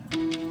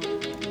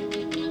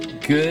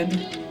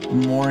Good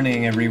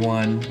morning,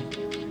 everyone.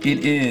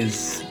 It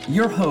is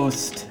your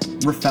host,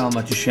 Rafael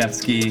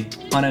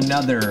Matuszewski, on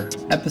another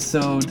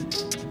episode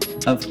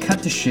of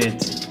Cut to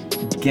Shit,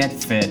 Get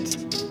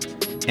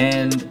Fit.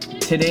 And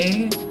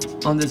today,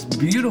 on this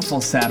beautiful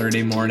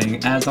Saturday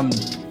morning, as I'm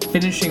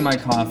finishing my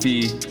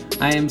coffee,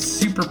 I am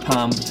super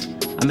pumped.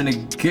 I'm in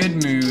a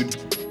good mood,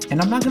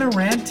 and I'm not gonna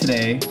rant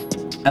today.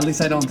 At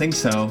least I don't think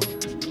so.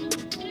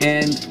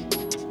 And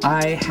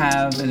I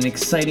have an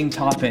exciting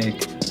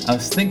topic I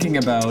was thinking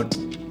about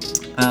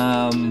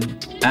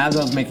as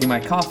I was making my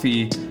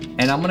coffee,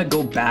 and I'm gonna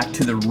go back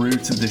to the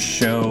roots of the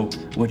show,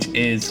 which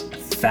is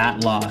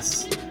fat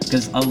loss.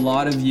 Because a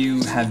lot of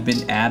you have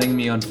been adding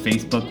me on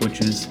Facebook,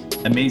 which is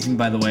amazing,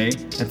 by the way.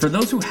 And for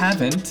those who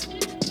haven't,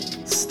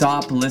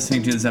 stop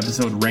listening to this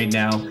episode right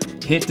now,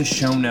 hit the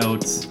show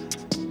notes,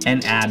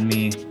 and add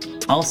me.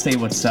 I'll say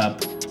what's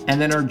up,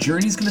 and then our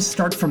journey's gonna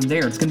start from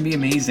there. It's gonna be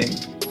amazing.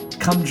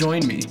 Come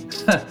join me.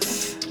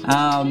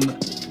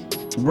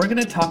 We're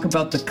gonna talk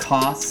about the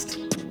cost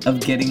of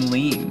getting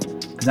lean,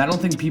 because I don't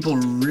think people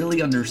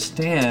really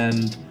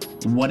understand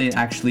what it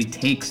actually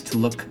takes to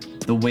look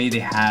the way they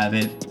have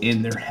it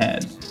in their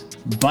head.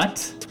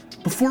 But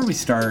before we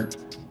start,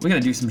 we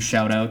gotta do some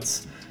shout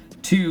outs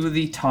to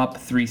the top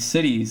 3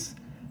 cities.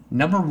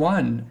 Number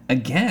 1,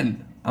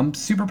 again, I'm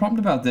super pumped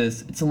about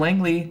this. It's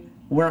Langley,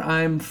 where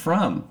I'm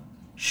from.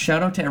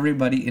 Shout out to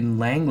everybody in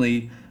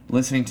Langley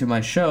listening to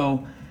my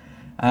show.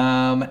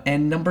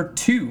 And number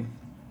 2,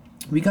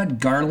 we got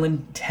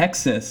Garland,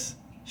 Texas.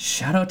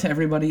 Shout out to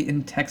everybody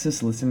in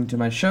Texas listening to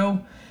my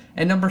show.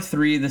 And number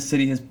 3, the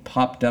city has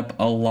popped up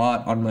a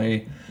lot on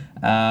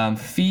my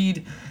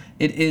feed.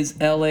 It is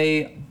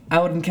LA,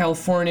 out in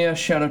California.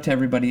 Shout out to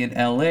everybody in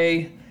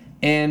LA.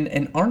 And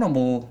an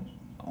honorable,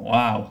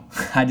 wow,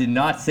 I did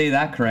not say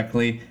that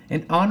correctly.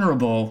 An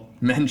honorable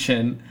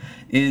mention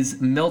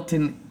is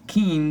Milton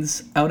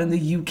Keynes out in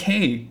the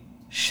UK.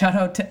 Shout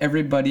out to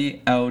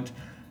everybody out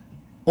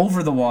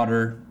over the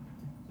water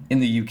in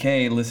the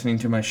UK listening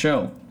to my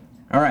show.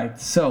 All right,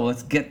 so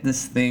let's get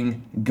this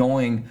thing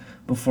going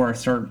before I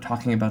start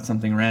talking about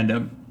something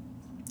random.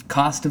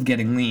 Cost of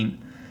getting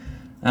lean.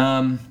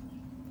 A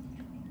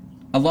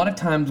lot of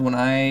times when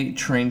I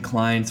train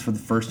clients for the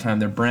first time,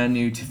 they're brand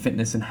new to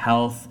fitness and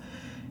health.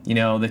 You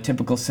know, the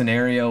typical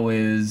scenario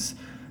is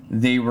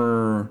they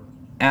were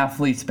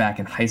athletes back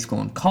in high school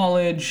and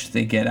college.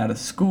 They get out of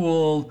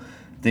school.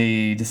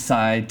 They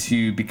decide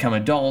to become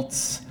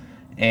adults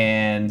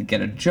and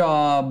get a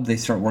job. They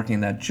start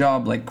working that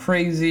job like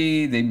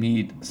crazy. They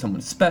meet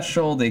someone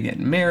special. They get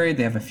married.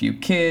 They have a few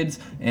kids.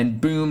 And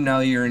boom, now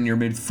you're in your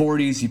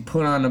mid-40s. You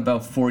put on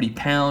about 40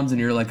 pounds and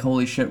you're like,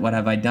 holy shit, what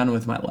have I done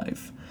with my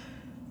life?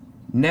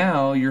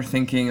 Now you're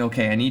thinking,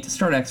 okay, I need to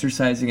start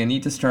exercising. I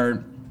need to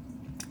start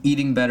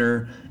eating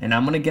better. And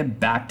I'm going to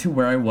get back to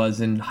where I was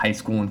in high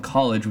school and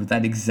college with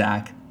that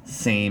exact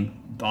same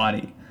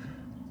body.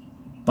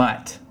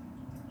 But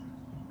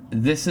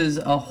this is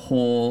a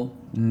whole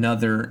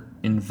another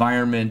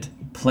environment,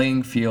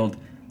 playing field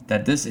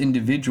that this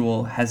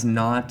individual has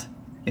not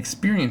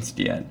experienced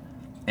yet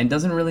and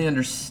doesn't really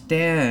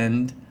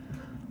understand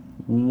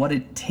what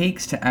it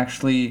takes to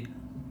actually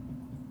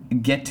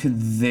get to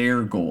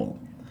their goal.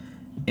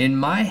 In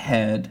my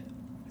head,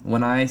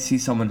 when I see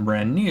someone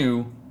brand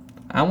new,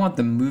 I want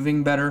them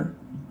moving better,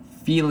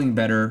 feeling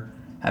better,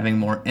 having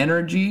more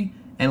energy,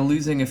 and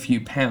losing a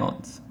few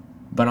pounds.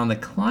 But on the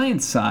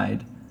client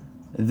side,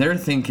 they're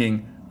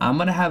thinking, I'm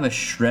going to have a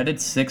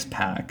shredded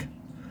six-pack.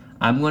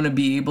 I'm going to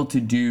be able to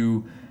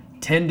do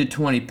 10 to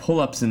 20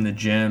 pull-ups in the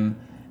gym,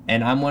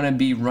 and I'm going to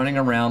be running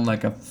around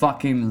like a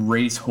fucking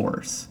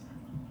racehorse.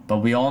 But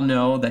we all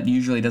know that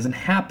usually doesn't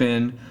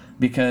happen,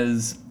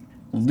 because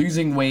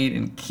losing weight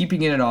and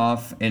keeping it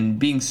off and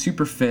being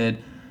super fit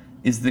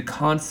is the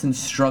constant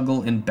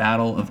struggle and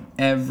battle of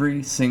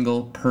every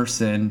single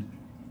person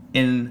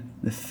in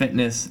the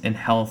fitness and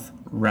health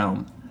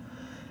realm.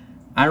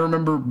 I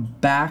remember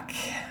back,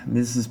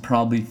 this is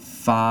probably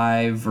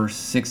 5 or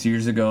 6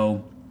 years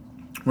ago,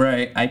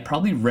 where I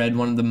probably read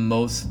one of the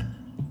most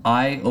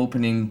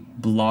eye-opening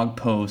blog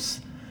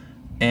posts,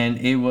 and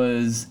it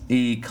was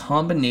a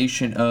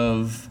combination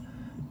of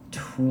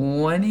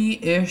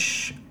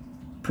 20-ish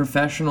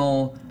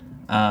professional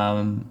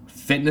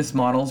fitness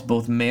models,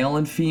 both male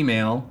and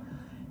female,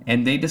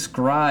 and they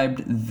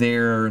described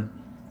their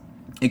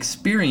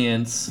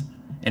experience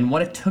and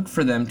what it took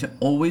for them to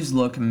always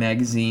look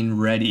magazine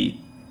ready,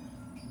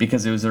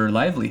 because it was their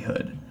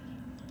livelihood.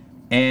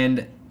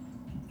 And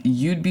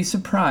you'd be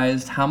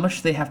surprised how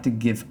much they have to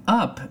give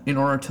up in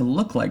order to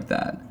look like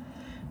that.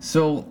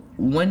 So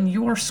when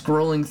you're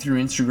scrolling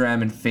through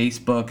Instagram and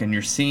Facebook and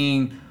you're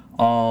seeing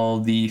all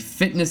the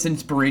fitness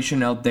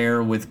inspiration out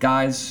there with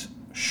guys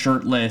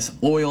shirtless,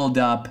 oiled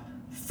up,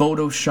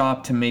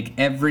 photoshopped to make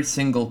every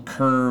single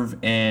curve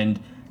and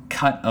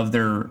cut of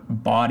their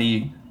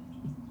body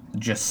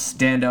just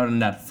stand out in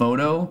that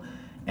photo,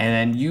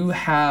 and then you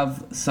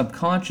have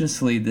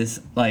subconsciously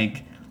this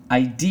like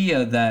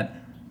idea that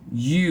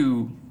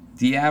you,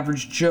 the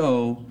average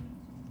Joe,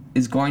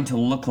 is going to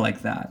look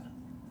like that.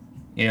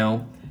 You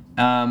know,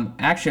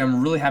 Actually,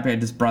 I'm really happy I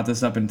just brought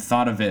this up and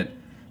thought of it.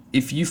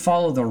 If you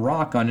follow The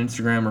Rock on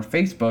Instagram or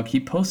Facebook, he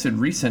posted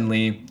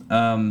recently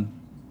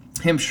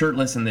him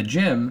shirtless in the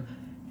gym,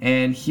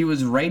 and he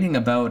was writing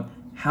about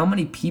how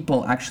many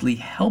people actually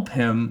help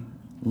him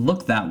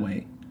look that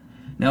way.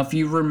 Now, if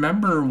you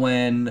remember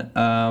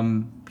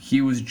when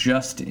he was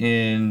just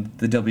in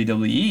the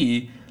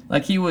WWE,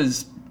 like he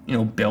was,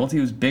 built, he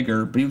was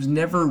bigger, but he was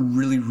never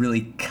really,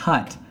 really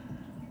cut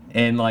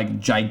and like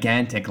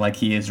gigantic like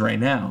he is right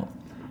now.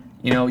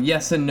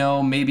 Yes and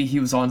no, maybe he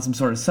was on some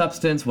sort of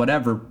substance,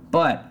 whatever,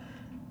 but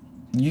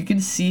you can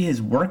see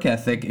his work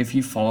ethic if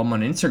you follow him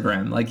on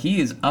Instagram. Like, he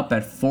is up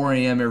at 4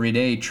 a.m. every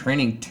day,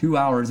 training 2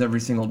 hours every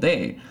single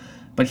day.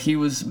 But he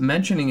was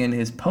mentioning in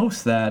his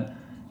post that,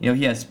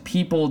 he has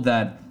people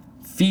that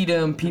feed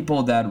him,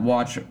 people that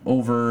watch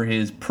over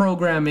his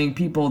programming,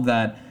 people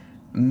that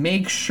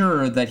make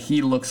sure that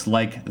he looks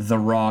like The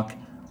Rock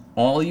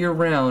all year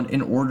round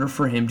in order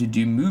for him to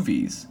do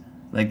movies.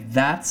 Like,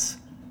 that's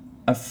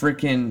a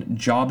freaking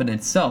job in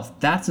itself.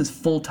 That's his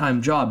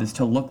full-time job, is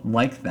to look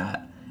like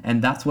that.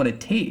 And that's what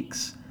it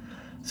takes.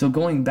 So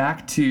going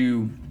back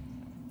to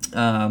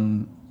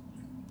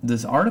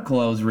this article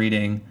I was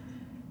reading,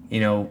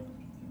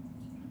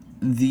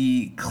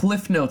 the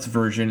Cliff Notes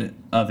version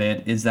of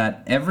it is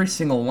that every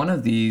single one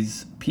of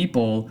these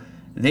people,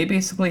 they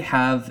basically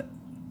have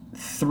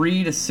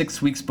 3 to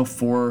 6 weeks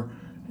before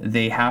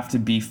they have to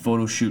be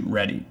photo shoot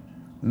ready.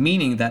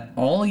 Meaning that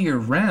all year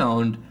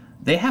round,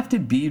 they have to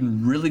be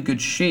in really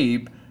good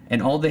shape,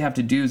 and all they have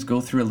to do is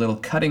go through a little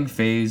cutting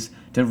phase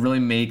to really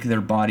make their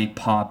body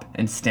pop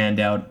and stand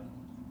out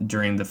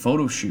during the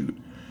photo shoot.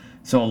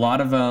 So a lot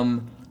of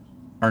them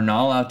are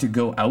not allowed to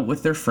go out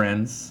with their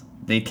friends.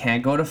 They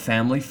can't go to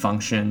family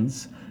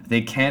functions.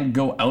 They can't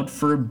go out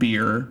for a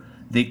beer.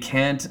 They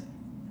can't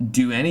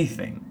do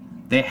anything.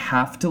 They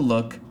have to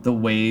look the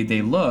way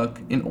they look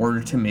in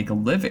order to make a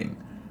living.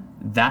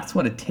 That's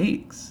what it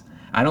takes.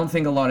 I don't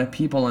think a lot of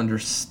people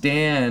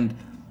understand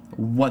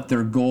what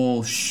their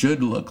goal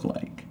should look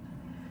like.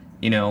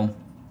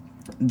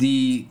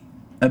 The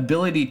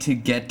ability to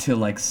get to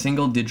like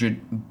single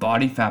digit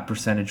body fat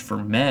percentage for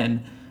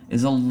men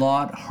is a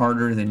lot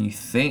harder than you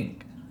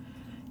think.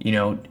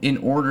 In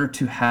order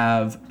to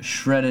have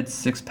shredded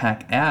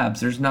 6-pack abs,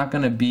 there's not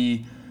going to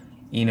be,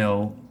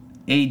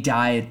 a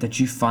diet that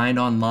you find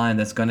online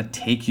that's going to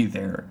take you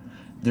there.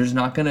 There's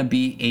not going to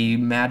be a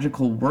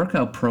magical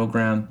workout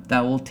program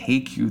that will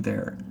take you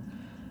there.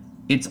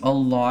 It's a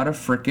lot of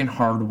freaking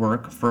hard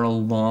work for a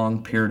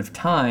long period of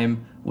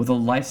time with a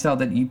lifestyle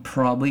that you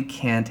probably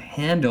can't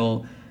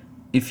handle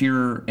if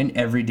you're an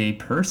everyday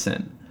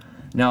person.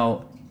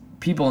 Now,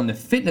 people in the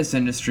fitness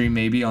industry,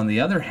 maybe on the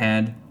other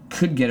hand,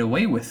 could get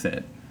away with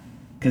it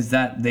because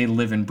that they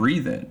live and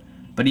breathe it.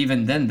 But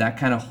even then, that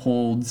kind of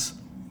holds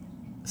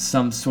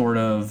some sort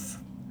of,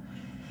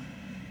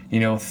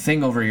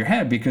 thing over your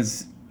head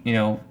because,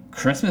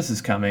 Christmas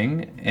is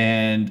coming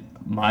and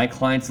my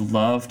clients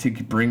love to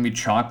bring me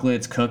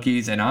chocolates,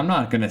 cookies, and I'm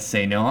not going to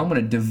say no. I'm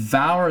going to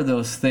devour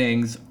those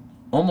things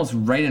almost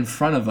right in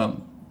front of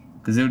them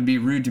because it would be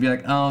rude to be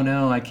like, oh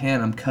no, I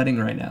can't, I'm cutting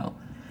right now.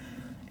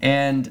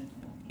 And,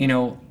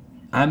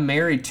 I'm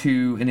married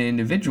to an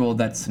individual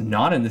that's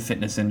not in the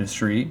fitness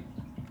industry,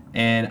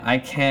 and I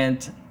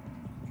can't,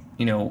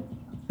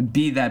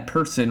 be that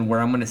person where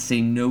I'm going to say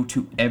no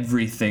to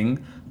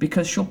everything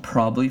because she'll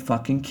probably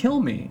fucking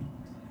kill me,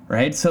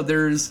 right? So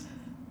there's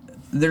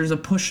a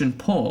push and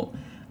pull.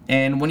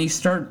 And when you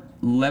start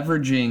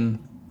leveraging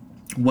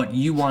what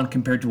you want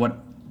compared to what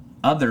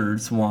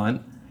others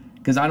want,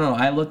 because I don't know,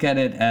 I look at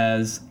it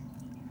as,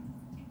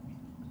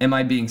 am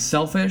I being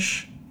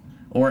selfish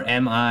or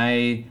am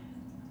I,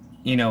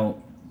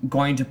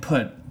 going to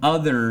put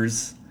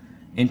others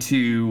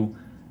into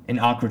an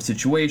awkward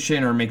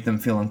situation or make them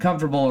feel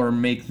uncomfortable or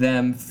make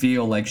them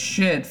feel like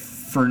shit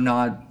for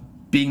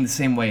not being the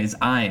same way as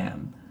I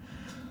am.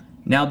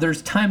 Now,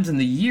 there's times in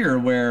the year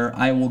where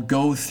I will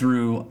go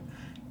through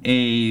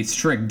a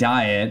strict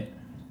diet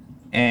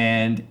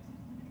and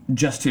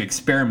just to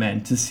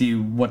experiment to see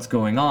what's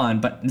going on,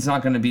 but it's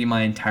not going to be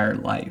my entire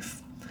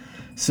life.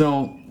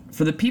 So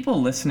for the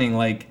people listening,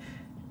 like,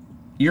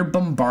 you're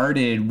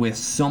bombarded with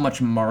so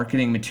much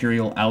marketing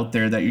material out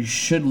there that you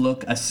should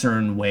look a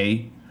certain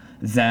way,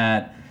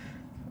 that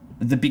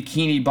the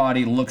bikini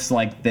body looks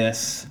like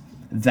this,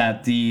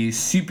 that the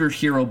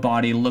superhero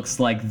body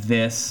looks like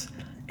this,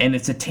 and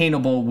it's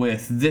attainable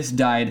with this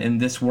diet and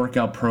this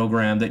workout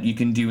program that you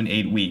can do in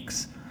 8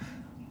 weeks.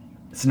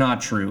 It's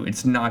not true.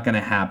 It's not going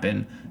to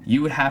happen.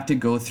 You would have to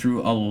go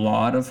through a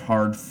lot of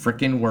hard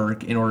frickin'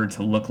 work in order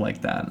to look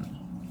like that.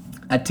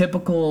 A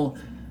typical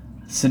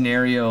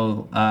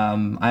scenario,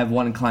 I have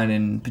one client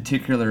in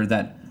particular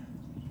that,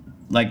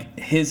 like,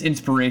 his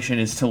inspiration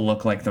is to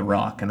look like The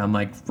Rock, and I'm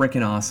like,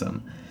 frickin'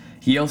 awesome.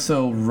 He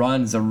also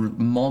runs a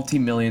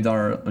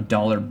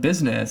multi-million-dollar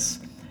business,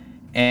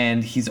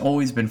 and he's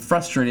always been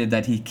frustrated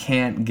that he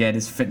can't get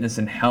his fitness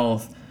and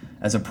health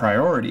as a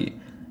priority.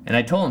 And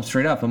I told him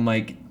straight up, I'm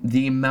like,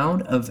 the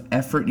amount of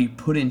effort you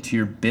put into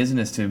your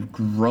business to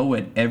grow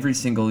it every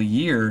single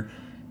year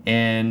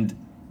and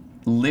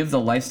live the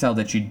lifestyle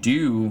that you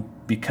do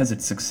because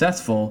it's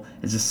successful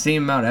is the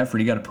same amount of effort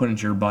you got to put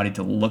into your body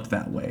to look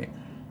that way.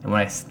 And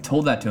when I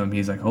told that to him,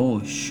 he's like,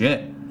 holy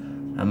shit.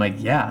 I'm like,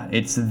 yeah,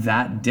 it's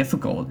that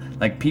difficult.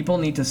 Like, people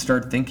need to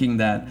start thinking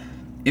that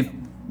if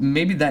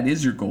maybe that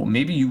is your goal,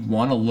 maybe you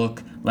want to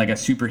look like a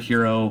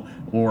superhero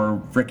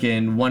or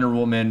frickin' Wonder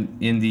Woman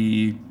in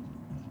the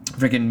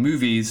frickin'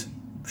 movies,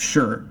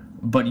 sure,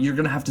 but you're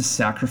gonna have to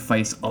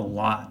sacrifice a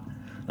lot.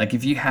 Like,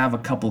 if you have a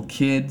couple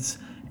kids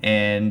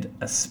and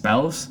a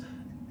spouse,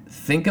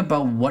 think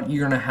about what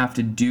you're gonna have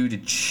to do to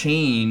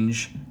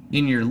change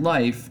in your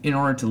life in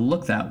order to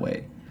look that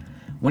way.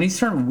 When you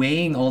start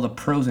weighing all the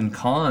pros and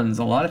cons,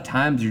 a lot of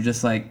times you're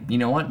just like, you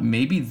know what,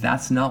 maybe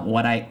that's not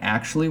what I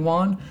actually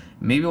want.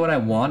 Maybe what I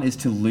want is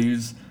to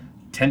lose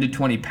 10 to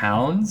 20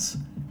 pounds,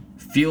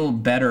 feel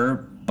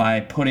better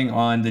by putting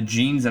on the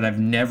jeans that I've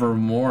never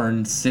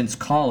worn since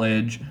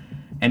college,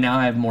 and now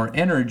I have more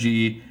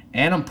energy,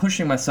 and I'm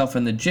pushing myself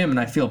in the gym and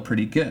I feel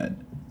pretty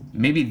good.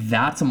 Maybe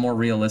that's a more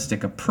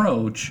realistic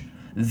approach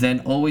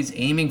than always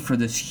aiming for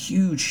this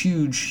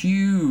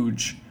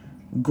huge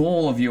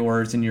goal of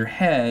yours in your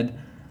head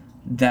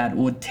that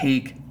would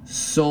take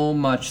so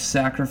much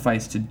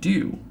sacrifice to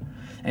do.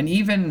 And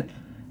even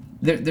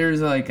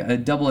there's like a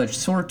double-edged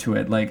sword to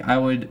it. Like, I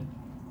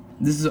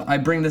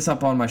bring this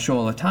up on my show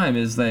all the time,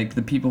 is like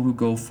the people who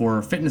go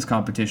for fitness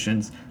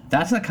competitions,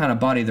 that's the kind of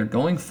body they're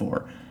going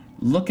for.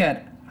 Look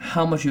at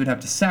how much you would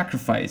have to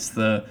sacrifice,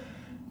 the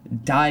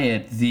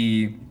diet,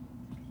 the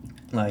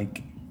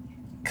like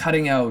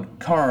cutting out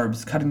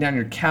carbs, cutting down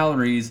your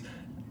calories,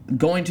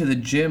 going to the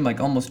gym like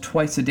almost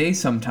twice a day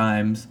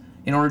sometimes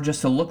in order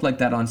just to look like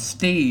that on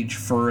stage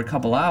for a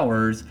couple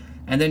hours,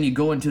 and then you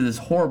go into this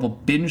horrible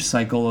binge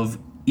cycle of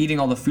eating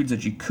all the foods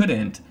that you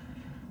couldn't.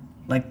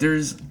 Like,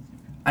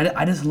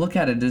 I just look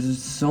at it, there's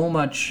just so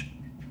much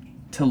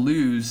to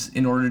lose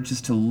in order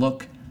just to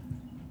look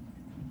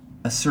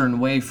a certain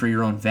way for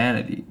your own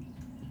vanity.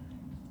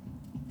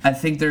 I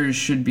think there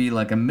should be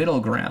like a middle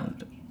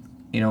ground.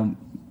 You know,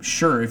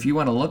 sure, if you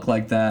want to look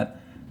like that,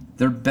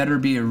 there better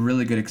be a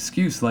really good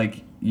excuse,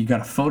 like you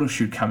got a photo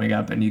shoot coming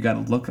up and you got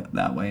to look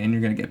that way and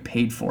you're going to get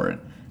paid for it,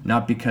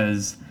 not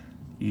because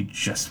you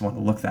just want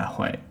to look that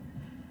way.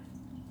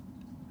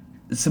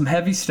 Some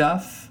heavy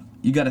stuff.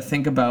 You got to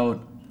think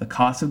about the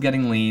cost of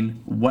getting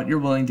lean, what you're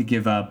willing to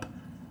give up,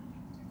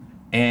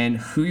 and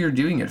who you're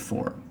doing it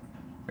for.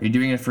 Are you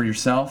doing it for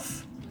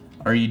yourself?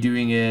 Are you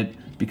doing it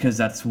because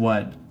that's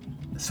what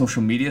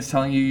social media is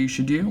telling you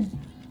should do?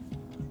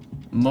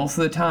 Most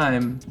of the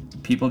time,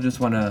 people just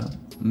want to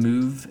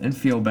move and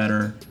feel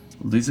better,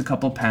 lose a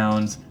couple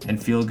pounds,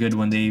 and feel good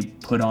when they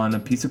put on a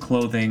piece of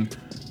clothing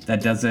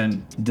that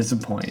doesn't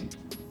disappoint.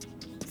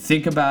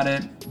 Think about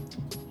it.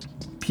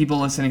 People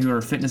listening who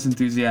are fitness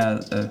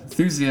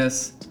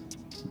enthusiasts,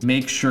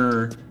 make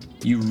sure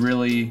you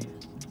really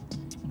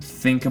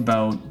think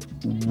about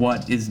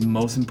what is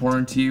most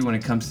important to you when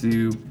it comes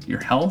to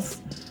your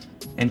health.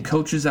 And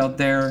coaches out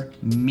there,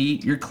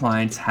 meet your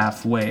clients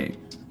halfway.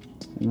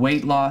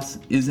 Weight loss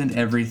isn't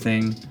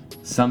everything.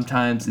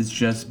 Sometimes it's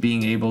just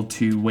being able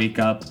to wake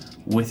up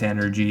with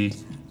energy.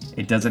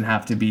 It doesn't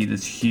have to be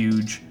this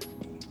huge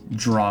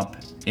drop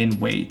in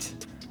weight.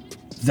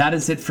 That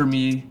is it for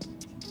me.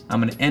 I'm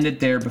going to end it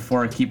there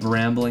before I keep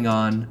rambling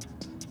on.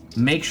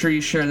 Make sure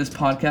you share this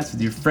podcast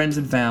with your friends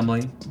and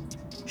family.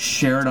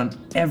 Share it on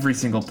every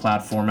single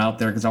platform out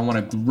there because I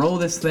want to grow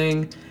this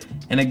thing.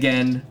 And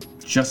again,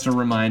 just a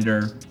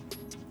reminder,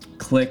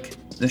 click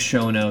the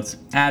show notes,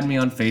 add me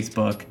on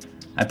Facebook.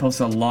 I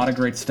post a lot of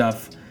great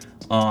stuff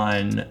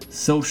on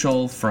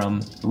social,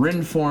 from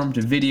written form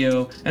to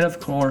video, and of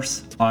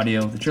course,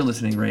 audio that you're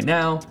listening right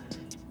now.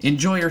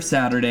 Enjoy your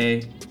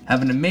Saturday.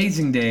 Have an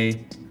amazing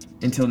day.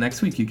 Until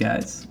next week, you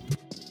guys.